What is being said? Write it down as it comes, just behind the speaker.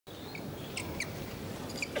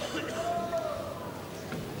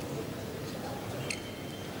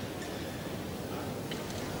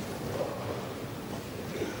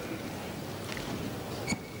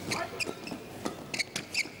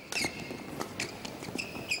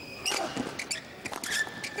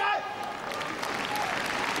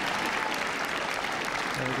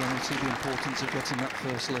can see the importance of getting that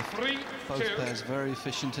first lift. Both pairs very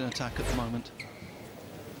efficient in attack at the moment.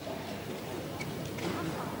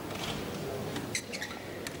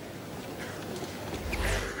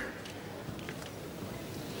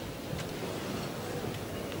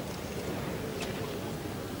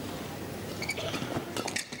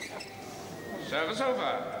 Service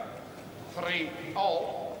over.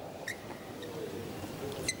 3-all.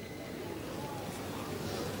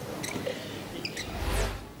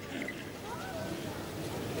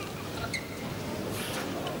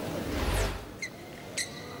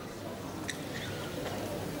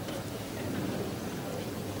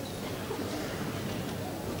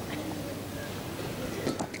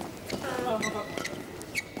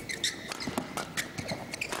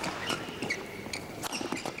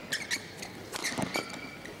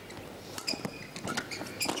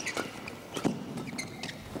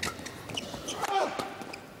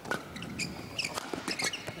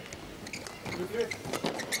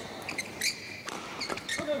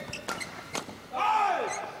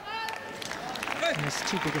 It's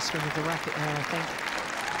too big a swing of the racket there, I think.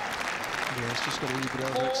 Yeah, he's just got a little bit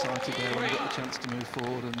overexcited there when he got the chance to move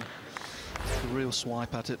forward and took a real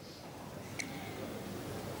swipe at it.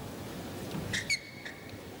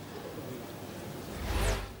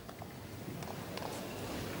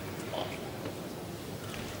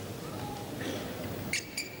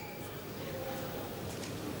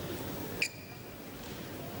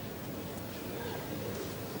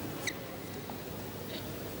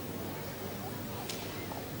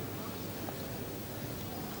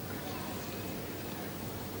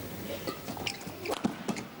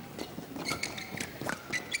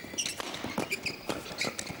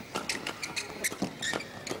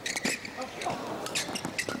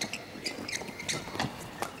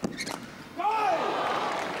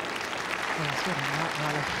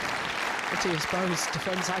 Mathias Boe's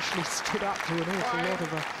defence actually stood up to an awful lot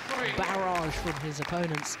of a barrage from his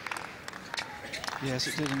opponents. Yes,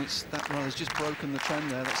 it did, and that has just broken the trend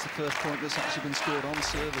there. That's the first point that's actually been scored on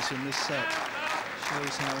service in this set.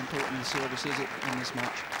 Shows how important the service is in this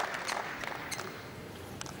match.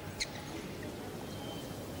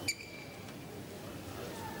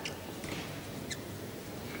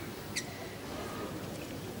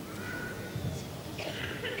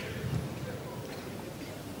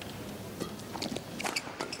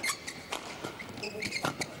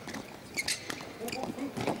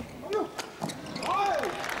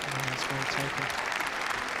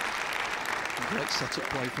 Great set-up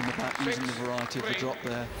play from the back, using the variety of the drop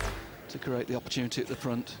there to create the opportunity at the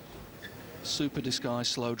front. Super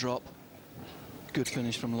disguised slow drop. Good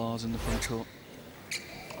finish from Lars in the front court.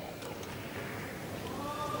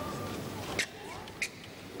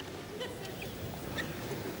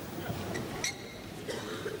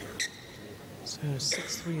 So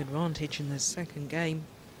 6-3 advantage in this second game.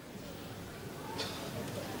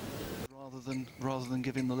 Rather than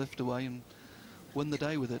give him the lift away and win the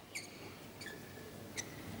day with it.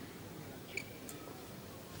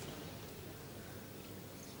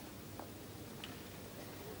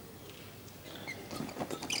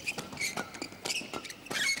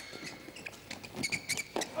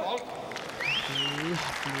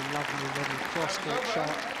 Lovely little cross-court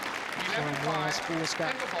shot from Lars Paaske.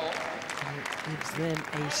 And it gives them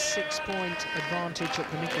a 6-point advantage at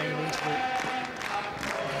the mid-game interval.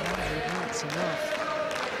 That's enough.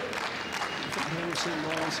 I think here we've seen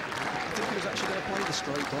Lars, I think he was actually going to play the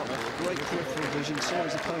straight dot. Great peripheral vision, saw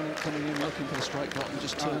his opponent coming in looking for the straight dot and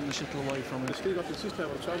just turned the shuttle away from him.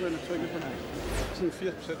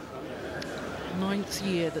 Ninth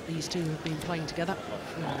year that these two have been playing together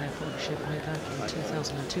from their partnership way back in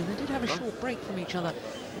 2002. They did have a short break from each other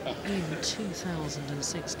in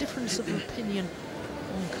 2006. Difference of opinion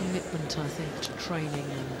on commitment, I think, to training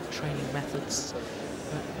and training methods.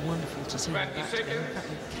 But wonderful to see them back together. In fact,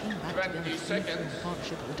 they came back together in the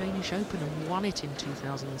partnership at the Danish Open and won it in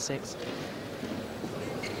 2006.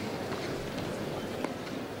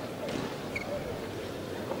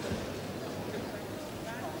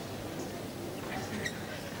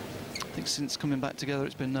 I think since coming back together,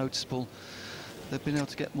 it's been noticeable. They've been able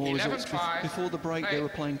to get more results. Before the break, they were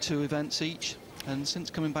playing 2 events each, and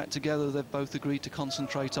since coming back together, they've both agreed to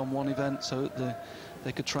concentrate on 1 event so that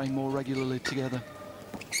they could train more regularly together.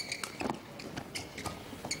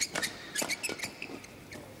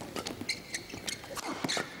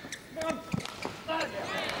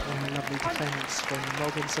 Lovely defence from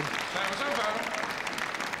Mogensen. Time's over.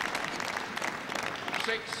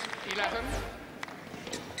 6-11.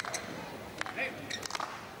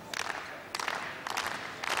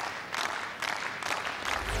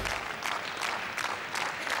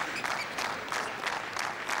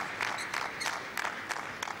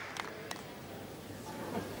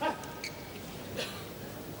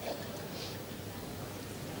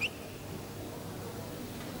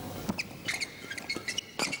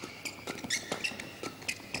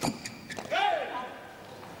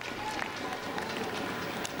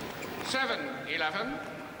 11.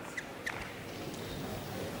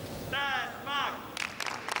 Denmark!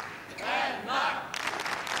 Denmark!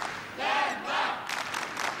 Denmark!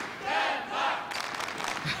 Denmark!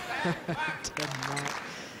 Denmark.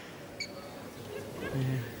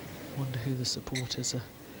 Yeah, wonder who the supporters are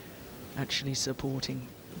actually supporting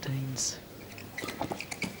Danes.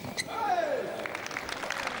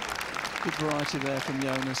 Good variety there from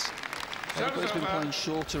Jonas. Everybody's been playing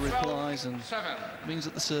shorter replies, and means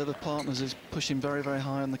that the server partners is pushing very, very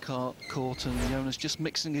high on the court, and Jonas just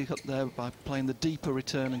mixing it up there by playing the deeper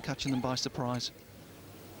return and catching them by surprise.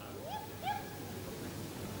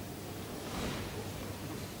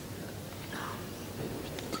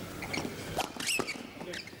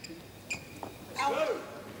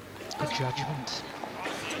 Good judgment.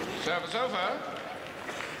 Service over.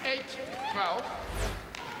 8-12.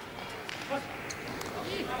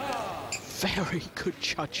 Very good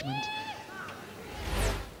judgment.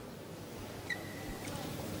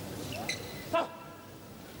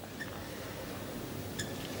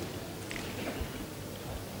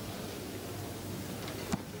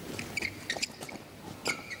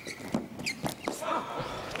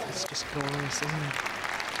 It's just glorious, isn't it?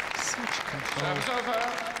 Such control. Service over.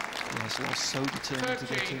 Yes, Lars so determined to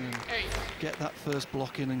get in and get that first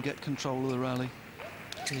block in and get control of the rally.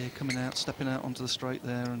 Here, coming out, stepping out onto the straight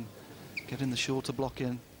there and getting the shorter block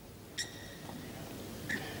in.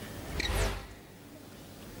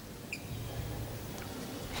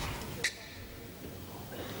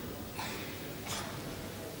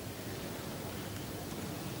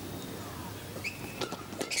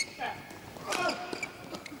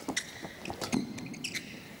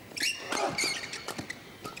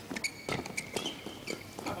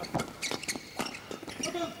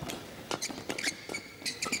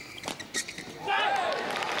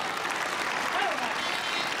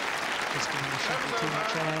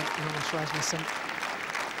 Jonas Rasmussen.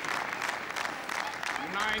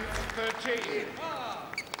 9-13.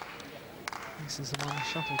 This is the one the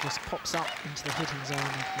shuttle just pops up into the hitting zone of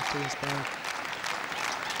Mathias Boe.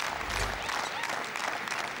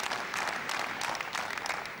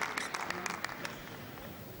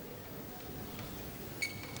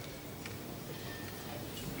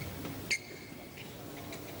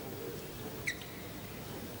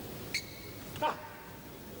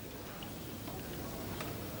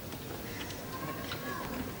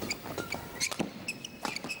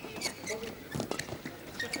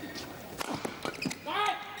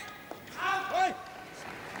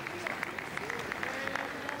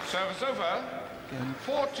 Service over. Again,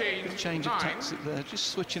 14. change of tactic there, just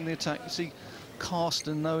switching the attack. You see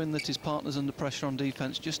Carsten, knowing that his partner's under pressure on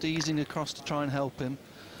defence, just easing across to try and help him.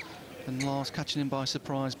 And Lars catching him by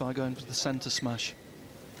surprise by going for the centre smash.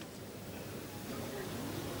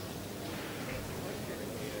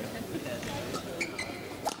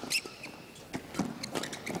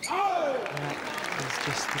 That is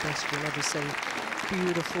just the best you'll ever see.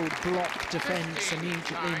 Beautiful block defence,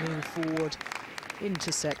 immediately moved forward,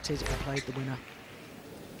 intercepted and played the winner.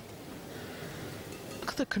 Look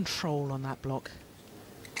at the control on that block.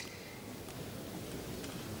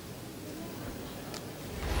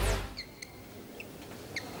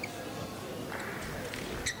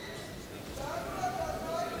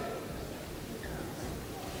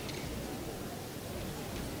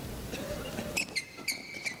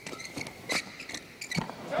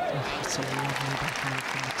 It's a lovely backhand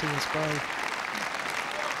from Mathias Boe.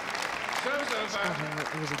 Spotting that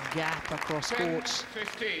there was a gap across court.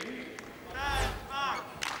 15. Denmark!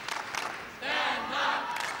 Denmark!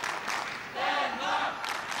 Denmark!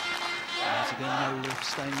 Once again, no lift,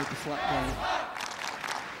 staying with the flat game.